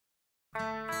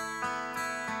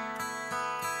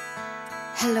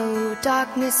Hello,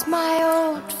 darkness, my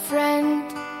old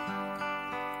friend.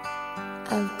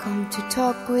 I've come to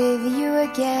talk with you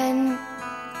again,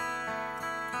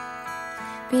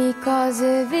 because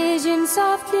a vision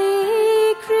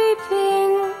softly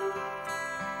creeping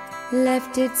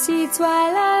left its seeds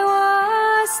while I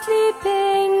was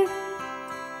sleeping,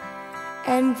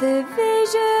 and the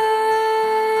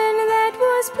vision that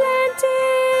was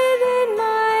planted in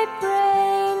my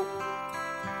brain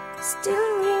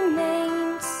still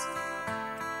remains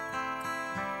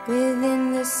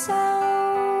within the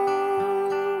sound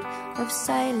of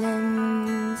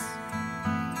silence.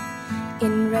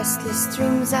 In restless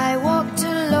dreams I walked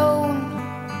alone,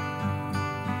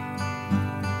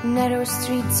 narrow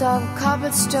streets of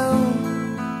cobblestone,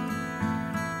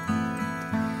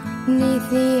 neath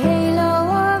the halo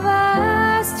of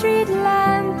a street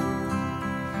lamp.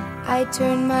 I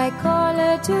turned my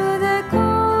collar to the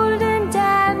cold and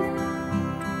damp,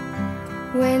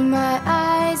 when my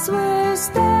eyes were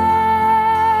stabbed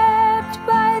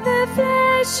by the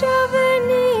flash of a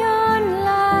neon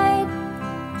light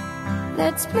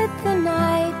that split the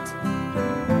night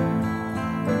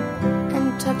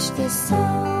and touched the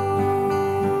sound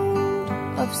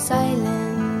of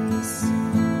silence.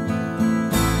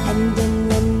 And in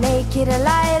the naked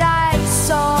light I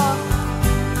saw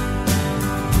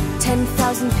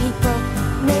 10,000 people,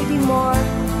 maybe more,